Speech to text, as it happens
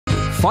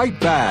Fight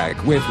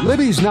Back with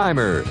Libby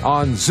Znaimer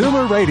on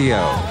Zoomer Radio.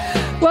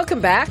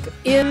 Welcome back.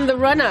 In the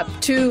run-up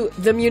to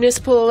the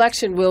municipal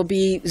election, we'll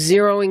be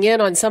zeroing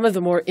in on some of the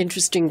more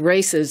interesting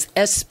races,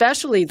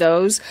 especially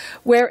those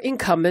where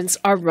incumbents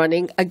are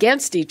running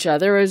against each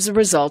other as a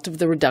result of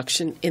the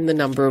reduction in the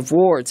number of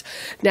wards.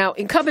 Now,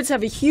 incumbents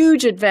have a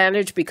huge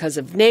advantage because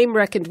of name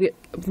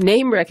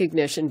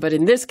recognition, but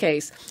in this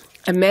case,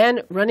 a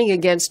man running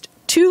against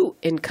two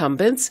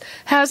incumbents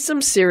has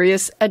some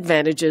serious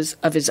advantages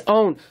of his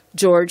own.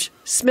 George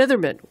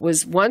Smitherman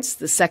was once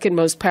the second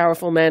most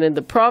powerful man in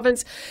the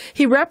province.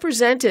 He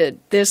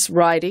represented this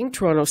riding,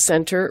 Toronto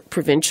Centre,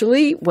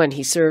 provincially when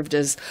he served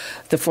as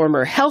the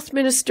former health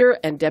minister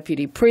and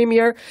deputy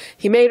premier.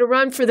 He made a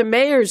run for the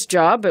mayor's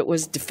job, but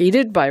was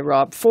defeated by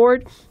Rob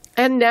Ford.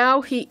 And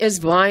now he is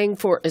vying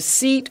for a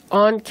seat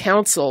on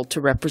council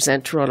to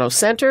represent Toronto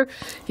Centre.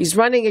 He's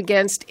running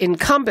against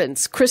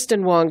incumbents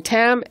Kristen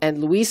Wong-Tam and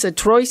Louisa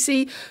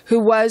Troisi, who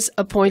was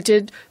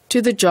appointed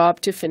to the job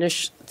to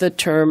finish the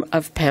term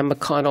of Pam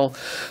McConnell,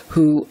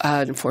 who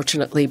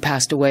unfortunately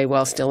passed away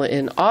while still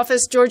in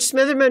office. George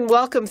Smitherman,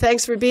 welcome.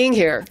 Thanks for being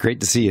here.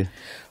 Great to see you.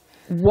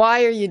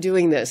 Why are you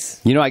doing this?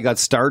 You know, I got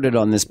started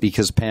on this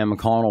because Pam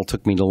McConnell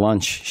took me to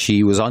lunch.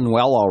 She was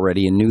unwell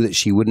already and knew that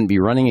she wouldn't be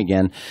running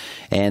again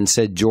and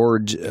said,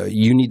 George,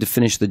 you need to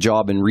finish the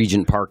job in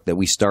Regent Park that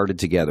we started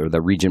together,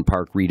 the Regent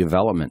Park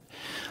redevelopment.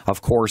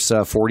 Of course,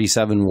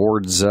 47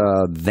 wards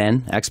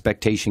then,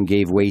 expectation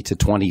gave way to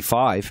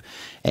 25,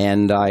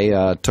 and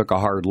I took a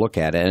hard look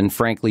at it and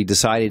frankly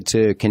decided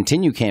to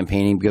continue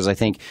campaigning because I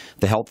think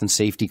the health and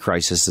safety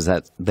crisis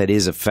that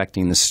is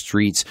affecting the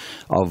streets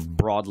of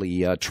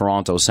broadly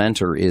Toronto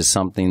Centre is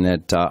something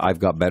that I've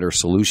got better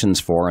solutions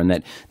for, and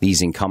that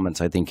these incumbents,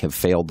 I think, have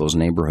failed those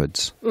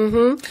neighborhoods.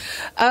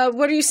 Mm-hmm.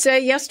 What do you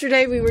say?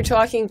 Yesterday we were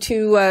talking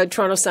to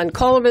Toronto Sun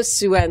columnist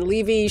Sue-Ann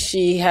Levy.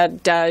 She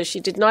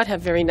did not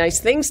have very nice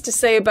things to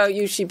say about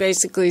you. She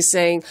basically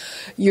saying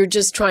you're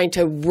just trying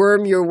to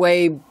worm your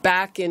way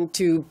back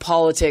into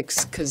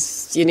politics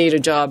because you need a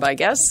job, I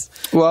guess.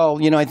 Well,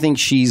 you know, I think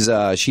she's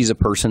a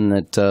person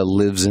that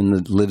lives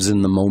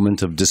in the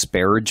moment of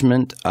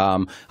disparagement.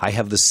 I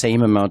have the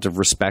same amount of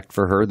respect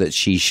for her that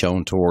she's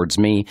shown towards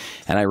me,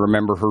 and I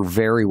remember her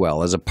very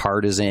well as a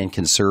partisan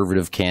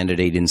conservative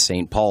candidate in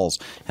St. Paul's,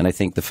 and I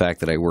think the fact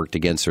that I worked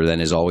against her then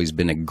has always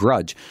been a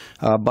grudge.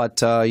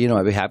 But you know,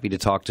 I'd be happy to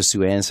talk to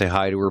Sue Ann, say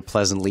hi to her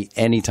pleasantly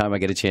anytime I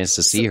get a chance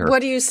to see her.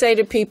 What do you say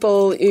to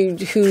people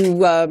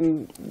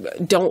who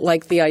don't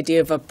like the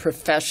idea of a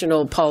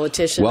professional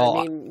politician?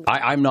 Well,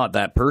 I'm not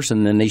that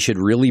person, and they should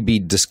really be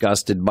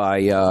disgusted by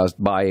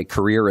a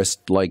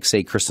careerist like,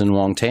 say, Kristen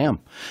Wong-Tam.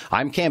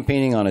 I'm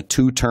campaigning on a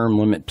two-term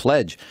limit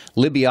pledge.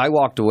 Libby, I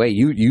walked away.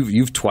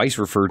 You've twice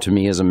referred to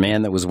me as a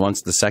man that was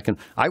once the second.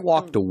 I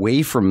walked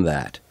away from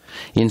that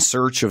in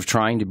search of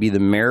trying to be the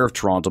mayor of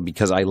Toronto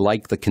because I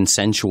like the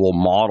consensual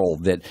model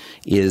that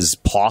is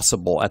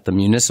possible at the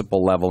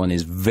municipal level and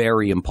is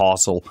very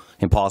impossible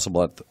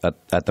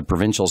at the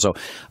provincial. So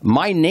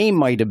my name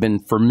might have been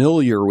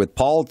familiar with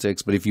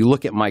politics, but if you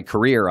look at my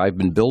career, I've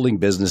been building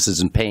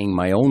businesses and paying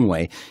my own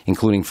way,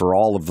 including for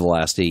all of the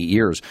last 8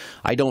 years.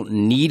 I don't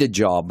need a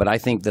job, but I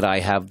think that I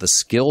have the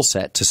skill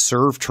set to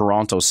serve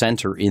Toronto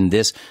Centre in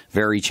this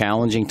very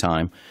challenging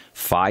time.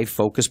 5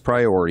 focused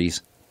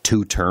priorities,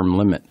 2-term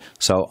limit.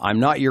 So I'm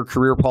not your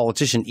career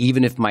politician,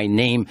 even if my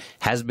name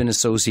has been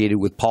associated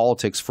with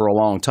politics for a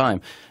long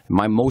time.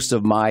 Most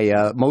of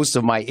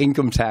my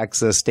income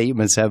tax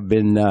statements have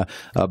been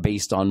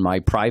based on my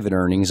private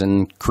earnings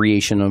and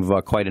creation of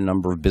quite a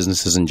number of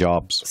businesses and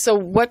jobs. So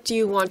what do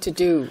you want to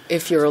do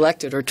if you're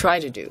elected, or try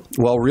to do?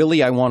 Well,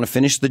 really, I want to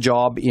finish the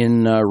job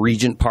in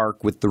Regent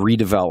Park with the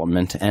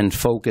redevelopment and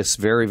focus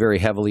very, very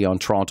heavily on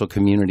Toronto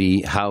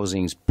community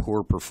housing's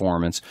poor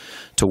performance,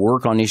 to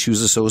work on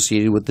issues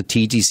associated with the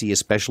TTC,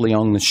 especially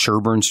on the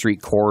Sherbourne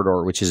Street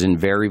corridor, which is in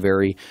very,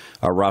 very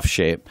rough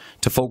shape,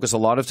 to focus a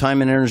lot of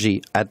time and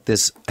energy at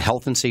this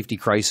health and safety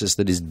crisis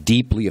that is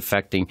deeply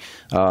affecting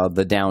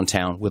the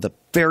downtown, with a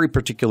very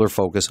particular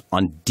focus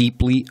on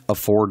deeply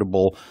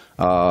affordable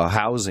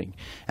housing.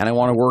 And I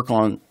want to work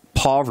on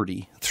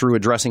poverty through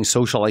addressing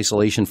social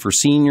isolation for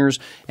seniors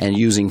and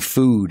using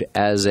food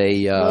as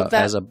a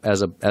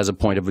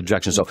point of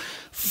objection. So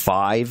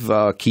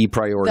 5 key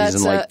priorities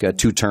and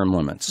 2-term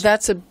limits.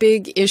 That's a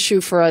big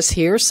issue for us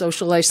here,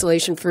 social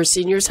isolation for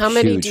seniors. How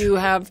many do you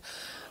have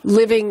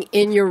living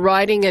in your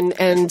riding,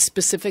 and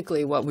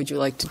specifically, what would you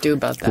like to do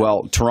about that?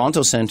 Well,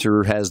 Toronto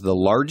Centre has the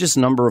largest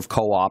number of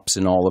co-ops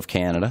in all of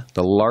Canada,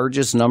 the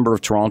largest number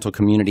of Toronto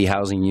community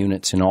housing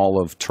units in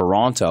all of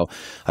Toronto,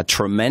 a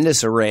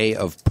tremendous array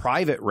of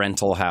private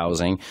rental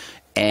housing,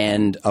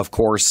 and, of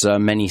course,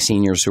 many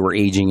seniors who are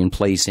aging in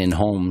place in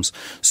homes.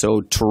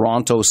 So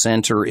Toronto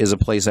Centre is a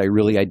place I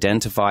really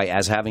identify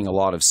as having a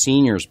lot of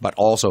seniors, but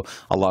also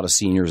a lot of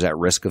seniors at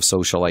risk of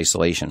social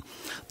isolation.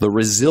 The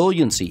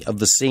resiliency of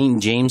the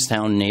St.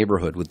 Jamestown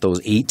neighborhood with those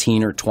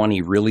 18 or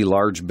 20 really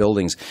large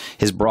buildings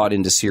is brought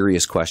into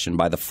serious question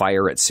by the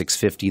fire at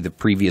 650, the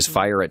previous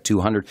fire at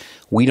 200.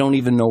 We don't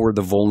even know where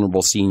the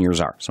vulnerable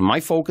seniors are. So my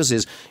focus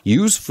is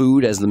use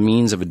food as the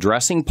means of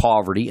addressing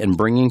poverty and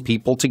bringing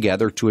people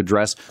together to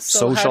address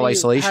social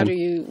isolation. How do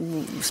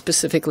you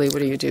specifically, what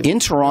do you do? In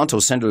Toronto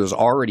Centre, there's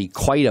already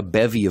quite a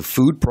bevy of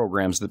food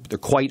programs that they're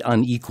quite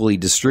unequally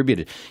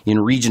distributed. In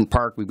Regent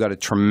Park, we've got a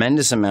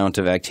tremendous amount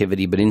of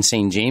activity, but in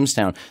St.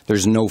 Jamestown,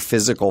 there's no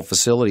physical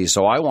facilities.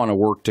 So I want to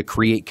work to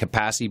create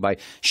capacity by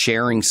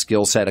sharing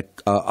skill set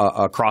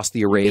across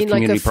the array of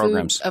community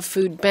programs. A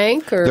food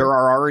bank? Or? There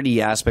are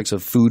already aspects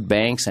of food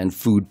banks and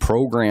food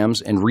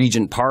programs, and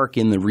Regent Park,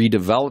 in the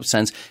redeveloped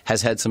sense,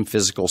 has had some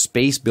physical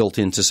space built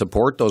in to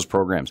support those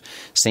programs.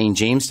 St.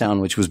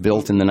 Jamestown, which was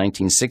built in the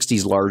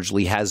 1960s,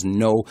 largely has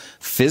no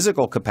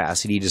physical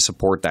capacity to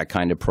support that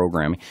kind of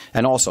programming.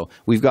 And also,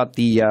 we've got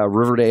the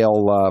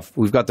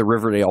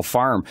Riverdale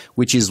Farm,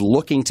 which is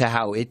looking to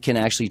how it can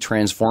actually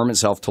transform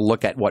itself to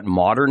look at what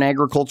modern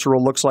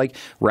agricultural looks like,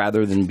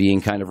 rather than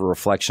being kind of a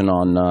reflection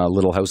on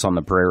Little House on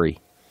the Prairie.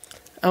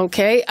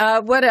 Okay.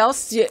 What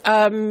else? You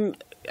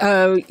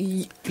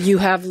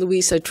have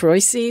Louisa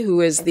Troisi,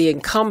 who is the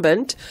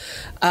incumbent,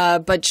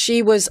 but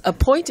she was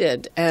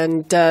appointed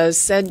and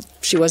said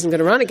she wasn't going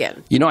to run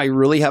again. You know, I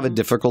really have a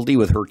difficulty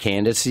with her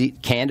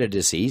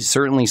candidacy.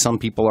 Certainly some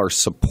people are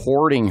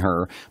supporting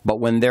her, but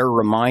when they're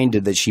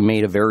reminded that she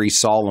made a very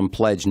solemn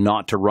pledge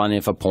not to run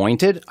if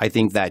appointed, I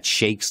think that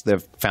shakes the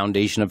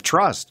foundation of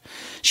trust.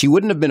 She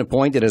wouldn't have been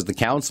appointed as the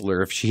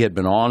councillor if she had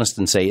been honest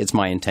and say, it's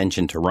my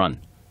intention to run.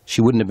 She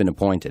wouldn't have been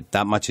appointed.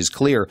 That much is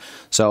clear.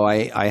 So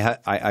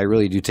I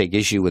really do take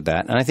issue with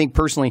that. And I think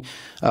personally,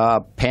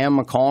 Pam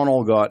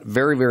McConnell got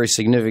very, very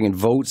significant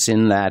votes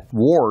in that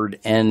ward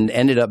and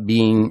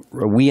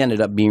we ended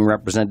up being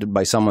represented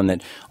by someone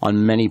that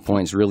on many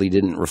points really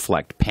didn't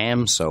reflect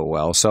Pam so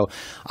well. So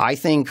I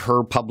think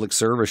her public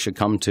service should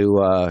come to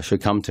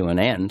an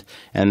end,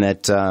 and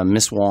that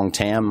Miss Wong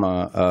Tam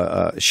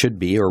should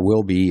be or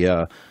will be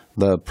the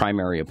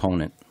primary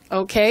opponent.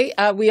 Okay,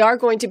 we are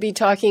going to be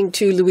talking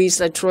to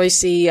Louisa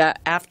Troisi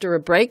after a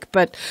break,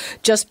 but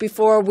just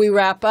before we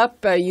wrap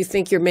up, you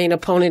think your main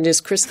opponent is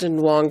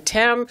Kristen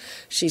Wong-Tam.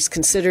 She's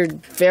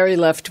considered very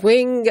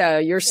left-wing.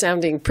 You're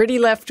sounding pretty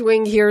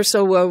left-wing here,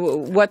 so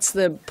what's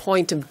the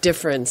point of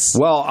difference?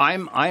 Well, I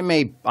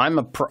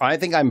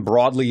think I'm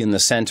broadly in the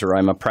center.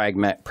 I'm a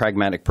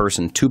pragmatic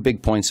person. Two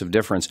big points of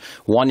difference.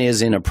 One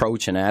is in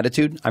approach and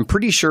attitude. I'm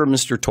pretty sure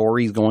Mr.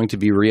 Tory is going to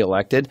be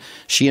reelected.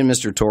 She and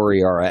Mr.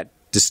 Tory are at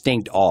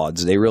distinct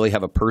odds. They really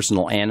have a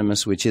personal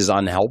animus, which is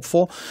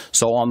unhelpful.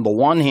 So on the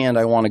one hand,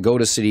 I want to go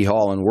to City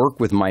Hall and work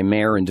with my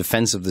mayor in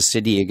defense of the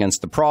city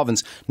against the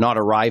province, not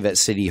arrive at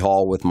City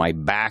Hall with my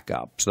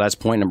backup. So that's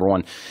point number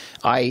one.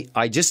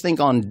 I just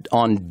think on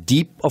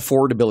deep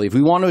affordability, if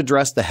we want to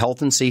address the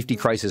health and safety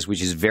crisis,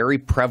 which is very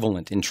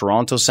prevalent in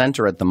Toronto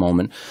Centre at the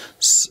moment,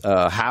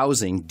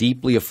 housing,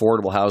 deeply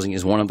affordable housing,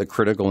 is one of the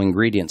critical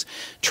ingredients.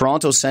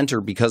 Toronto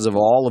Centre, because of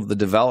all of the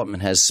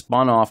development, has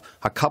spun off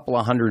a couple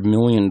of $100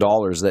 million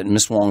that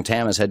Ms.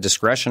 Wong-Tam has had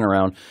discretion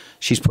around.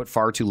 She's put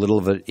far too little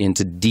of it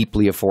into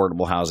deeply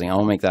affordable housing. I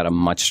will make that a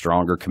much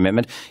stronger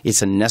commitment.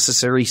 It's a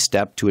necessary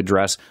step to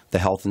address the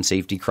health and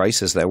safety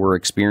crisis that we're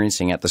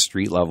experiencing at the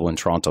street level in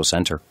Toronto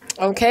Centre.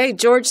 Okay,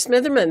 George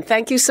Smitherman,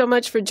 thank you so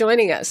much for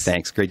joining us.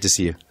 Thanks. Great to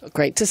see you.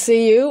 Great to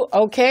see you.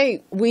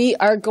 Okay, we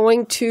are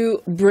going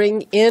to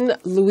bring in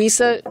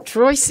Louisa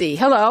Troisi.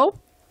 Hello.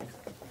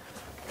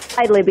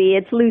 Hi, Libby.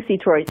 It's Lucy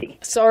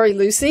Troisi. Sorry,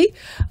 Lucy.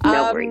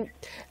 No worries.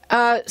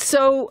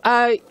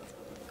 I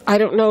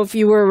don't know if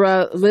you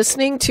were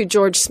listening to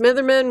George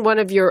Smitherman, one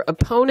of your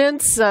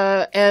opponents,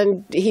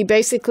 and he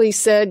basically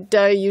said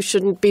you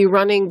shouldn't be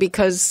running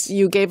because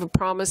you gave a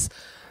promise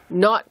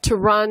not to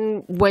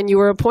run when you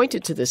were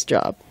appointed to this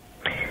job.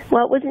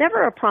 Well, it was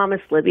never a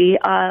promise, Libby.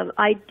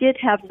 I did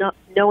have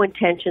no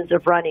intentions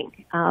of running,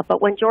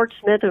 but when George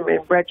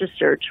Smitherman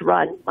registered to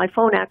run, my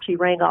phone actually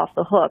rang off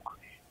the hook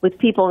with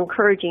people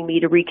encouraging me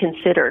to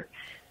reconsider.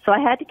 So I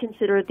had to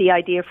consider the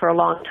idea for a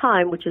long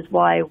time, which is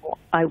why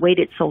I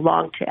waited so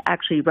long to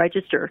actually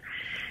register.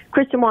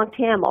 Kristen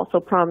Wong-Tam also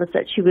promised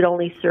that she would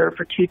only serve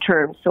for 2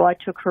 terms, so I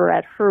took her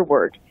at her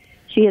word.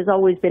 She has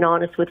always been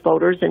honest with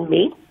voters and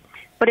me,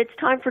 but it's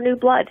time for new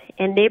blood,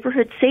 and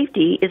neighborhood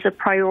safety is a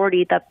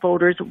priority that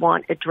voters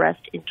want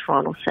addressed in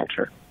Toronto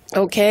Centre.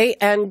 Okay,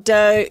 and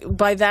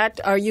by that,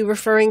 are you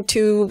referring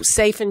to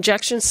safe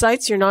injection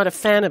sites? You're not a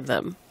fan of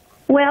them.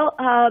 Well,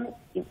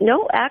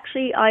 no,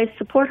 actually, I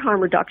support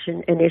harm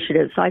reduction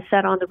initiatives. I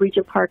sat on the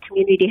Regent Park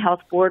Community Health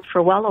Board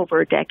for well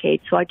over a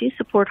decade, so I do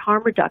support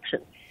harm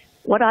reduction.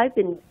 What I've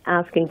been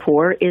asking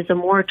for is a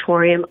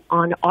moratorium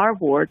on our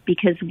ward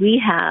because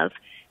we have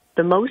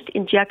the most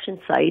injection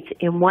sites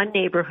in one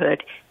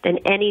neighborhood than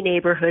any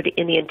neighborhood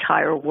in the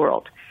entire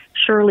world.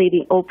 Surely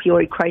the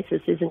opioid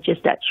crisis isn't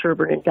just at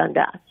Sherbourne and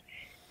Dundas.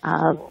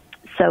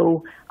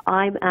 So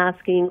I'm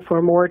asking for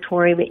a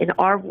moratorium in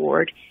our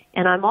ward,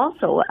 and I'm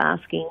also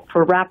asking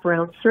for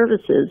wraparound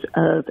services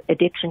of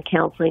addiction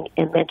counseling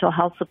and mental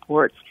health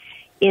supports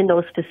in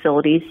those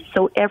facilities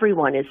so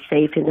everyone is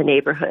safe in the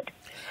neighborhood.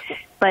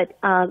 But,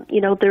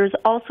 there's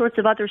all sorts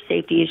of other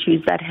safety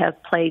issues that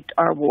have plagued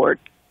our ward.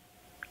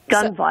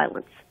 Gun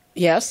violence.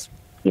 Yes.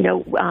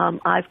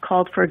 I've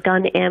called for a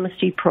gun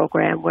amnesty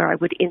program where I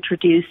would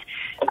introduce,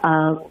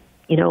 $1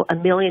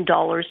 million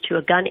to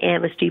a gun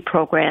amnesty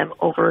program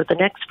over the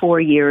next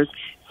 4 years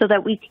so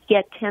that we could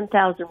get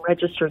 10,000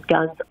 registered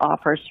guns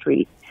off our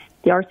streets.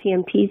 The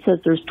RCMP says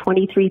there's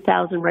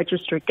 23,000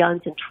 registered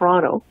guns in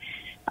Toronto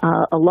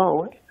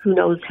alone. Who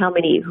knows how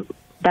many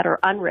that are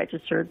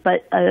unregistered,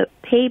 but a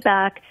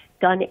payback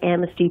gun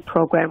amnesty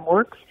program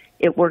works.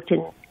 It worked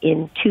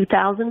in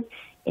 2000,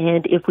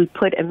 and if we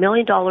put $1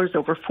 million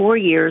over 4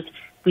 years,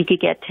 we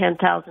could get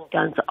 10,000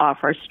 guns off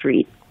our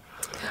street.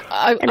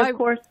 I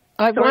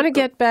want to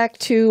get back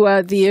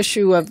to the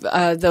issue of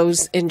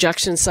those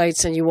injection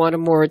sites, and you want a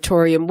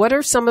moratorium. What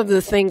are some of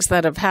the things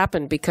that have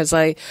happened? Because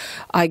I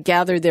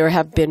gather there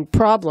have been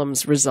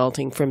problems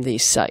resulting from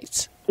these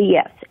sites.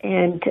 Yes,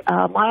 and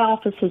my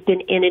office has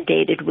been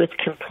inundated with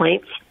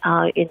complaints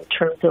in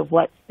terms of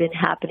what's been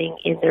happening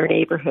in their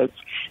neighborhoods.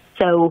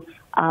 So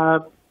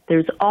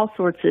there's all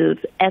sorts of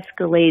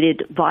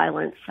escalated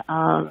violence,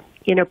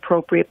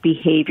 inappropriate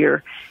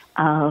behavior.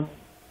 Can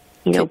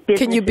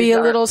you be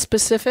a little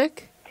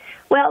specific?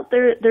 Well,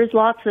 there's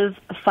lots of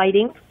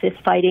fist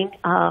fighting.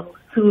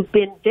 Who've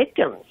been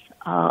victims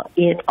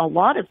in a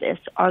lot of this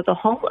are the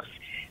homeless.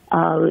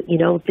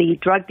 The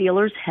drug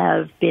dealers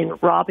have been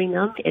robbing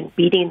them and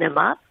beating them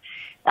up.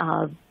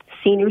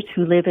 Seniors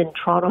who live in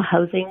Toronto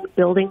housing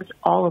buildings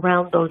all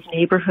around those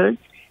neighborhoods,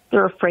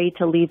 they're afraid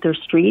to leave their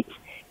streets.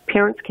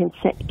 Parents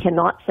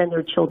cannot send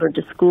their children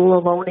to school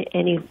alone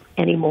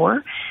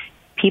anymore.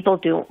 People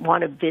don't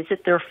want to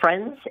visit their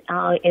friends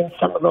in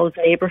some of those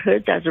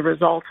neighborhoods as a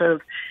result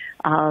of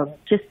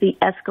just the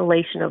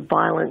escalation of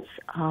violence,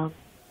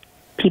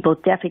 people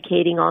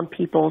defecating on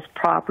people's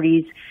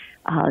properties,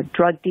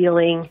 drug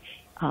dealing,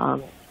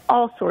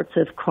 all sorts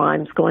of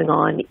crimes going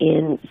on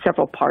in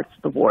several parts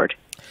of the ward.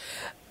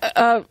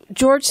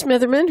 George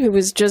Smitherman, who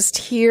was just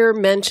here,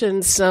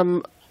 mentioned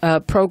some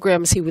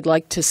programs he would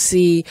like to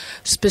see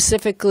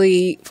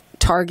specifically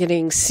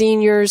targeting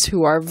seniors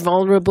who are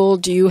vulnerable.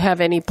 Do you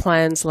have any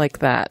plans like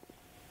that?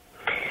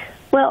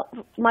 Well,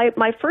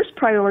 my first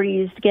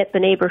priority is to get the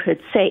neighborhood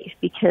safe,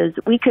 because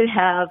we could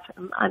have,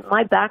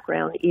 my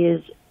background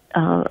is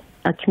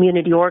a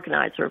community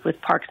organizer with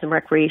Parks and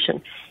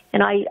Recreation,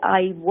 and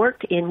I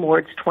worked in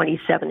wards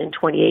 27 and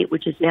 28,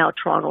 which is now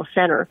Toronto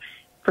Centre,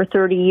 for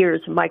 30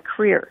 years of my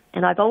career.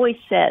 And I've always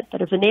said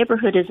that if a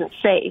neighborhood isn't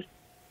safe,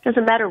 it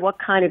doesn't matter what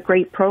kind of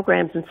great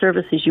programs and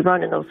services you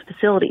run in those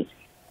facilities,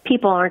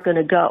 people aren't going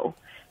to go.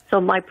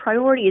 So my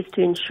priority is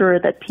to ensure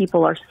that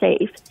people are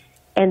safe,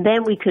 and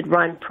then we could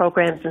run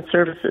programs and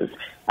services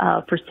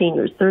for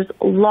seniors. There's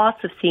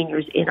lots of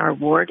seniors in our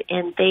ward,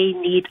 and they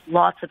need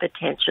lots of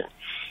attention.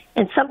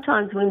 And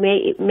sometimes we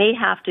may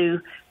have to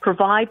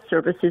provide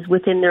services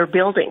within their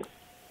buildings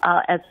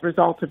as a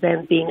result of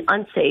them being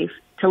unsafe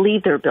to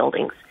leave their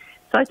buildings.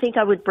 So I think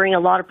I would bring a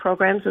lot of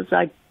programs, as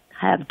I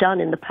have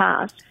done in the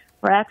past,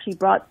 where I actually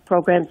brought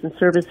programs and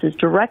services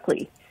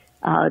directly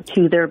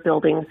to their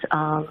buildings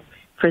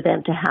for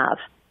them to have.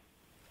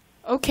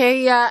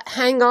 Okay,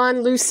 hang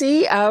on,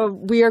 Lucy.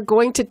 We are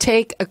going to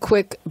take a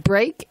quick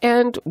break,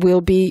 and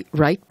we'll be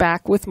right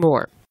back with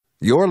more.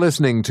 You're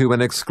listening to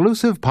an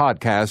exclusive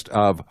podcast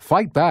of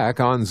Fight Back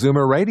on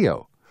Zoomer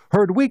Radio.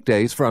 Heard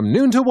weekdays from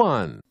noon to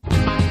 1.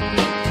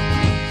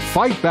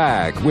 Fight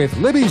Back with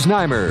Libby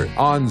Znaimer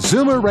on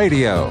Zoomer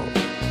Radio.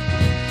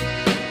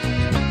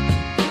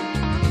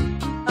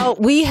 Well,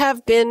 we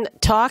have been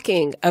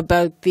talking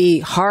about the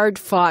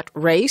hard-fought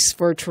race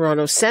for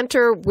Toronto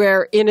Centre,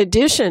 where in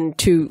addition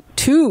to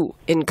two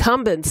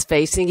incumbents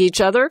facing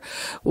each other,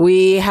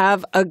 we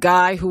have a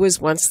guy who was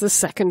once the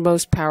second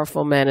most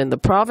powerful man in the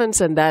province,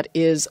 and that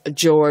is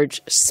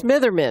George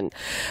Smitherman.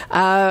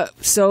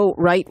 So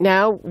right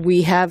now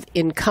we have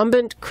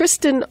incumbent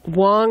Kristen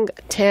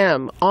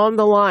Wong-Tam on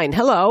the line.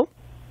 Hello?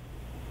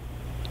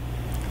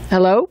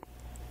 Hello?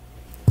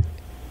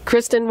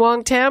 Kristen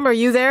Wong-Tam, are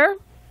you there?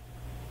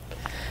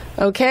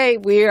 Okay,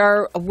 we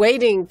are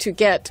waiting to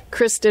get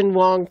Kristen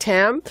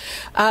Wong-Tam.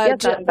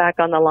 Yes, I'm back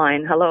on the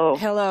line. Hello.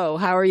 Hello,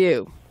 how are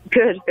you?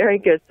 Good, very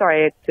good.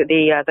 Sorry,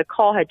 the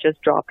call had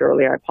just dropped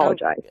earlier. I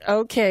apologize.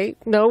 Okay,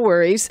 no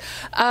worries.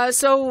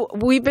 So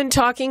we've been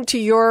talking to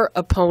your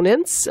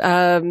opponents,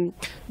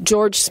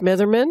 George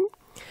Smitherman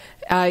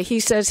He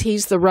says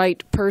he's the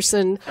right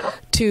person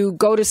to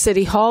go to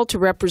City Hall to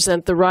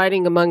represent the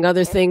riding, among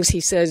other things. He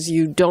says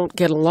you don't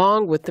get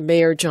along with the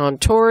mayor, John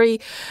Tory.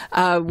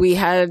 We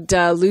had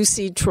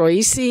Lucy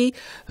Troisi,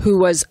 who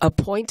was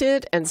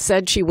appointed and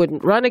said she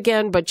wouldn't run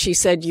again, but she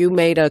said you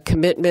made a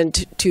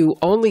commitment to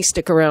only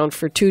stick around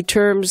for 2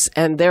 terms,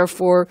 and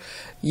therefore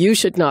you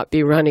should not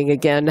be running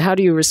again. How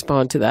do you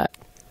respond to that?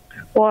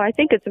 Well, I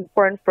think it's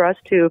important for us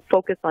to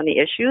focus on the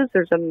issues.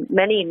 There's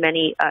many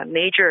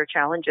major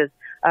challenges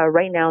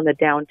right now in the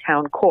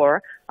downtown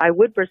core. I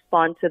would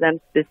respond to them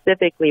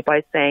specifically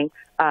by saying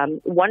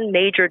one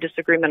major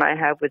disagreement I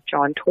have with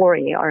John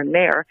Tory, our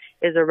mayor,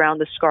 is around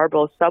the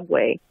Scarborough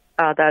subway.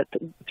 That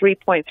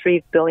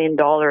 $3.3 billion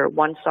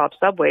one-stop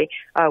subway,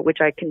 which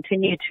I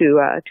continue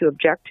to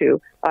object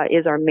to,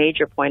 is our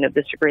major point of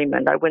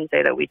disagreement. I wouldn't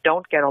say that we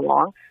don't get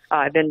along.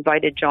 I've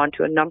invited John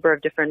to a number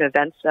of different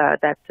events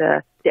that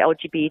the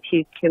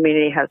LGBT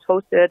community has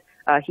hosted.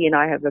 He and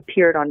I have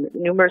appeared on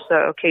numerous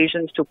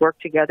occasions to work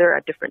together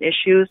at different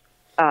issues.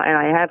 And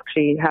I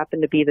actually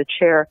happen to be the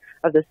chair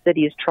of the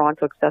city's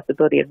Toronto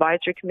Accessibility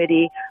Advisory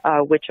Committee,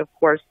 which, of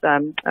course,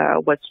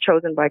 was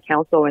chosen by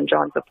council, and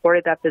John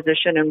supported that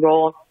position and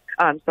role.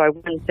 So I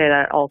wouldn't say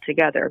that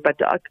altogether. But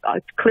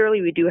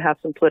clearly we do have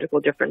some political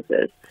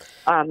differences.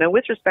 And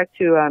with respect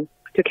to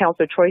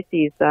Councillor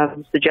Troisi's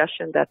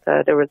suggestion that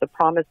there was a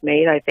promise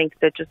made, I think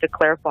that just to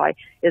clarify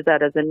is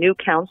that as a new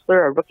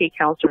councillor, a rookie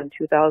councillor in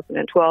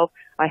 2012,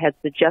 I had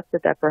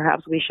suggested that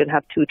perhaps we should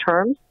have 2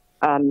 terms.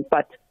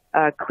 But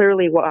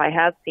clearly what I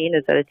have seen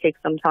is that it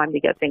takes some time to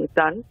get things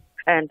done.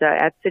 And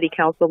at City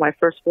Council, my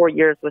first 4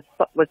 years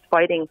was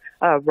fighting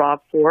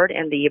Rob Ford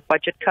and the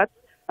budget cuts,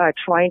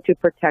 trying to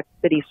protect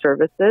city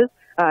services.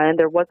 And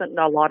there wasn't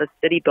a lot of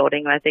city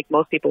building. And I think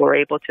most people were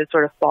able to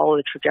sort of follow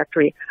the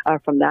trajectory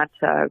from that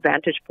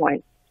vantage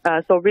point.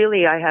 So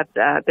really, I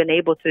have been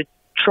able to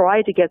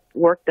try to get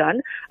work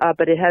done,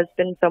 but it has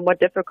been somewhat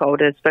difficult,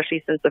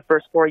 especially since the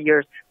first 4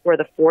 years were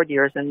the Ford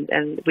years,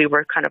 and we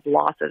were kind of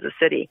lost as a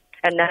city.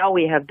 And now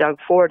we have Doug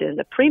Ford in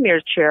the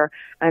Premier's chair,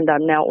 and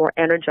I'm now more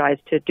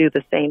energized to do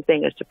the same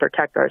thing, as to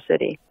protect our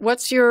city.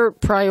 What's your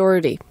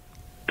priority?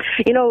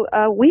 You know,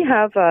 we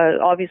have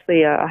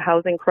obviously a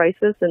housing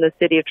crisis in the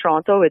city of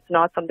Toronto. It's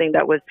not something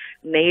that was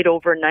made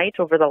overnight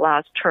over the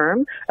last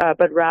term,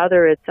 but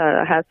rather it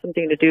has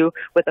something to do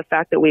with the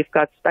fact that we've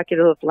got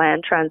speculative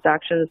land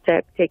transactions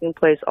taking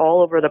place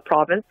all over the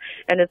province.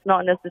 And it's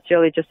not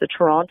necessarily just a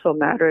Toronto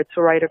matter. It's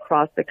right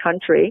across the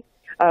country.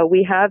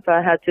 We have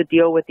had to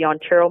deal with the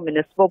Ontario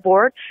Municipal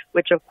Board,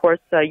 which, of course,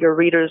 your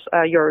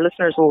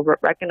listeners will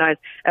recognize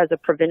as a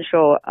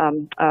provincial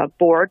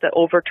board that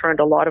overturned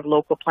a lot of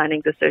local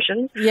planning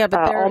decisions. Yeah,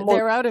 but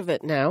they're out of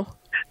it now.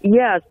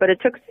 Yes, but it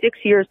took 6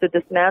 years to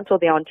dismantle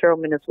the Ontario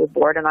Municipal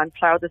Board, and I'm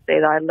proud to say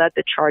that I led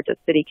the charge at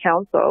City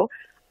Council.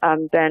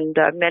 And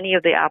many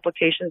of the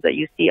applications that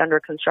you see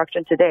under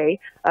construction today,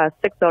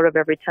 6 out of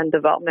every 10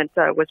 developments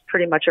was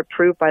pretty much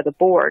approved by the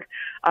board.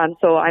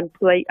 So I'm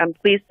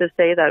pleased to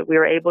say that we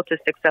were able to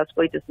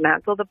successfully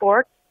dismantle the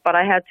board, but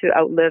I had to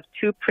outlive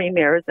 2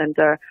 premiers and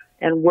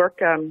work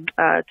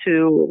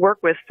to work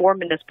with 4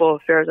 municipal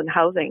affairs and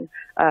housing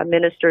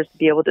ministers to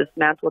be able to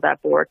dismantle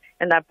that board.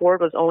 And that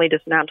board was only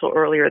dismantled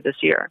earlier this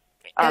year.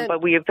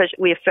 But we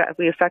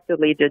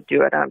effectively did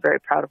do it. I'm very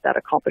proud of that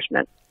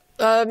accomplishment.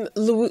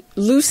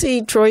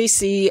 Lucy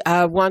Troisi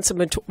wants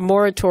a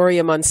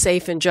moratorium on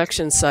safe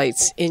injection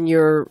sites in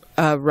your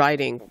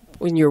riding,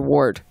 in your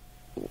ward.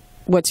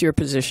 What's your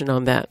position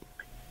on that?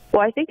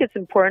 Well, I think it's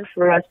important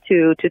for us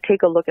to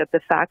take a look at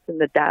the facts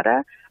and the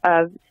data.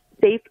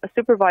 Safe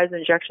supervised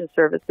injection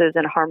services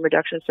and harm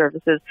reduction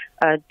services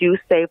do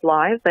save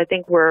lives. I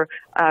think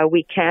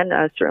we can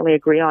certainly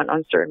agree on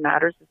certain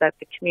matters is that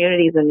the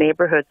communities and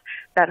neighborhoods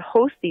that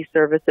host these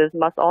services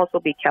must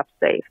also be kept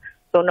safe.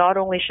 So not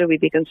only should we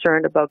be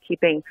concerned about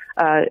keeping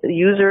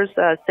users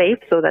safe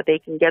so that they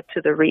can get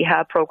to the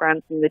rehab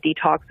programs and the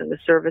detox and the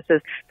services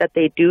that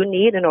they do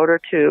need in order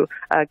to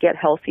get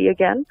healthy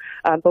again,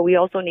 but we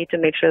also need to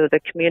make sure that the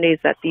communities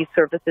that these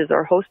services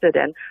are hosted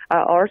in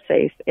are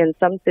safe. In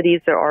some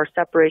cities, there are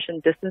separation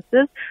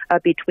distances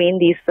between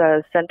these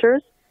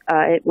centers.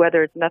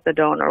 Whether it's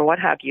methadone or what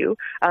have you.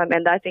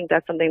 And I think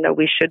that's something that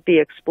we should be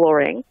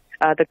exploring.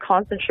 The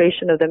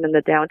concentration of them in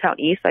the downtown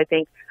east, I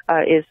think,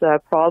 is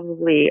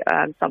probably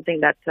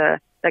something that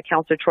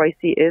Councillor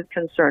Troisi is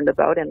concerned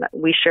about, and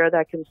we share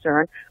that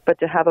concern. But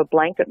to have a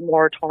blanket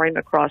moratorium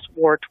across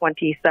Ward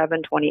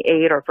 27,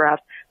 28, or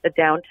perhaps the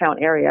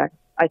downtown area,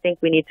 I think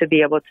we need to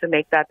be able to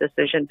make that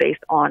decision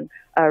based on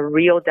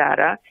real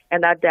data,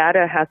 and that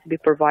data has to be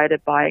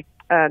provided by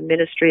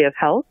Ministry of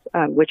Health,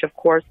 which of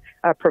course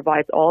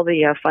provides all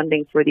the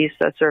funding for these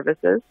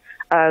services.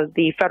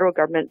 The federal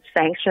government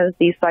sanctions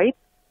these sites,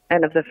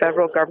 and if the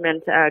federal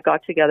government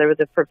got together with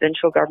the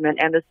provincial government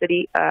and the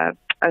city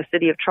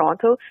of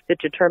Toronto to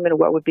determine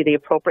what would be the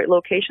appropriate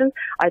locations,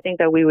 I think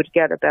that we would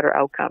get a better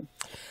outcome.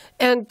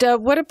 And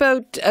what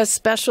about a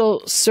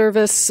special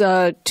service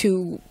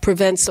to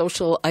prevent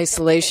social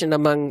isolation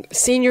among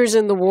seniors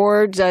in the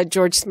ward?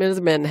 George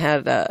Smitherman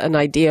had an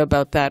idea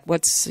about that.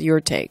 What's your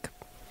take?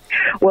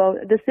 Well,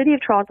 the City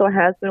of Toronto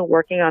has been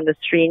working on the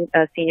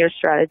senior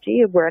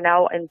strategy. We're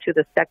now into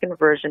the second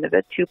version of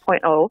it,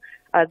 2.0.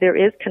 There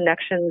is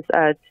connections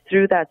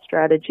through that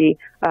strategy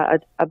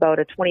about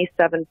a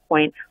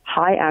 27-point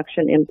high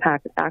action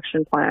impact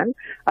action plan.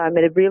 And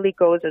it really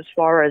goes as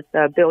far as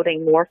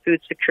building more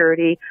food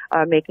security,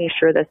 making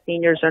sure that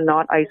seniors are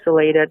not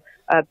isolated,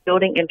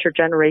 building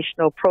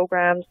intergenerational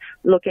programs,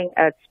 looking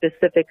at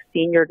specific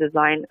senior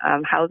design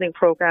housing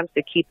programs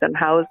to keep them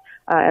housed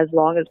as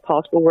long as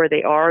possible where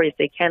they are, if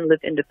they can live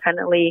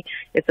independently.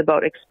 It's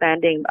about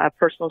expanding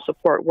personal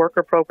support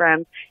worker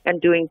programs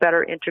and doing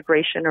better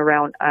integration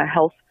around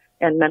health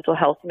and mental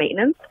health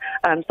maintenance.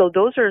 So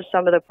those are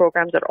some of the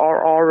programs that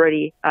are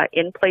already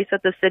in place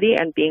at the city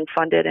and being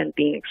funded and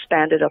being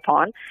expanded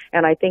upon.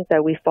 And I think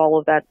that we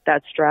follow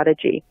that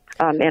strategy.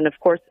 And of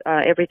course,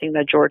 everything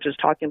that George is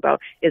talking about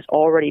is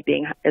already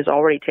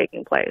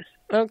taking place.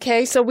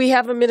 Okay, so we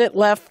have a minute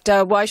left.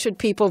 Why should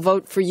people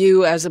vote for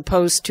you as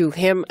opposed to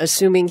him,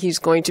 assuming he's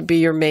going to be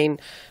your main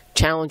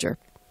challenger?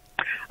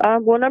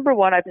 Well, number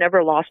one, I've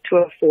never lost to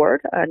a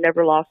Ford,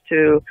 never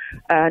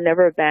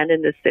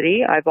abandoned the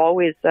city. I've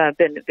always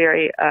been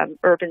very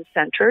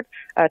urban-centered.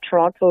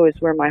 Toronto is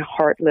where my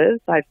heart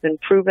lives. I've been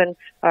proven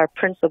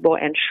principled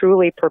and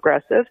truly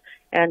progressive.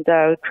 And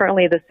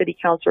currently the city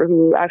councilor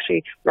who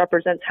actually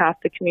represents half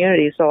the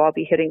community, so I'll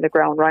be hitting the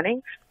ground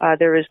running.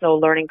 There is no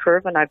learning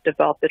curve, and I've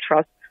developed the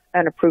trust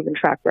and a proven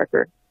track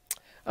record.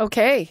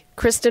 Okay.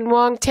 Kristen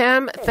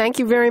Wong-Tam, thank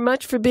you very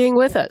much for being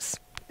with us.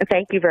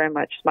 Thank you very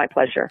much. It's my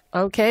pleasure.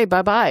 Okay,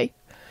 bye-bye.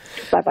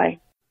 Bye-bye.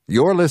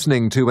 You're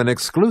listening to an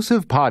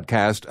exclusive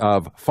podcast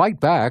of Fight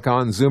Back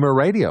on Zoomer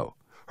Radio.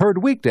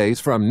 Heard weekdays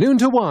from noon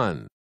to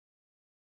 1.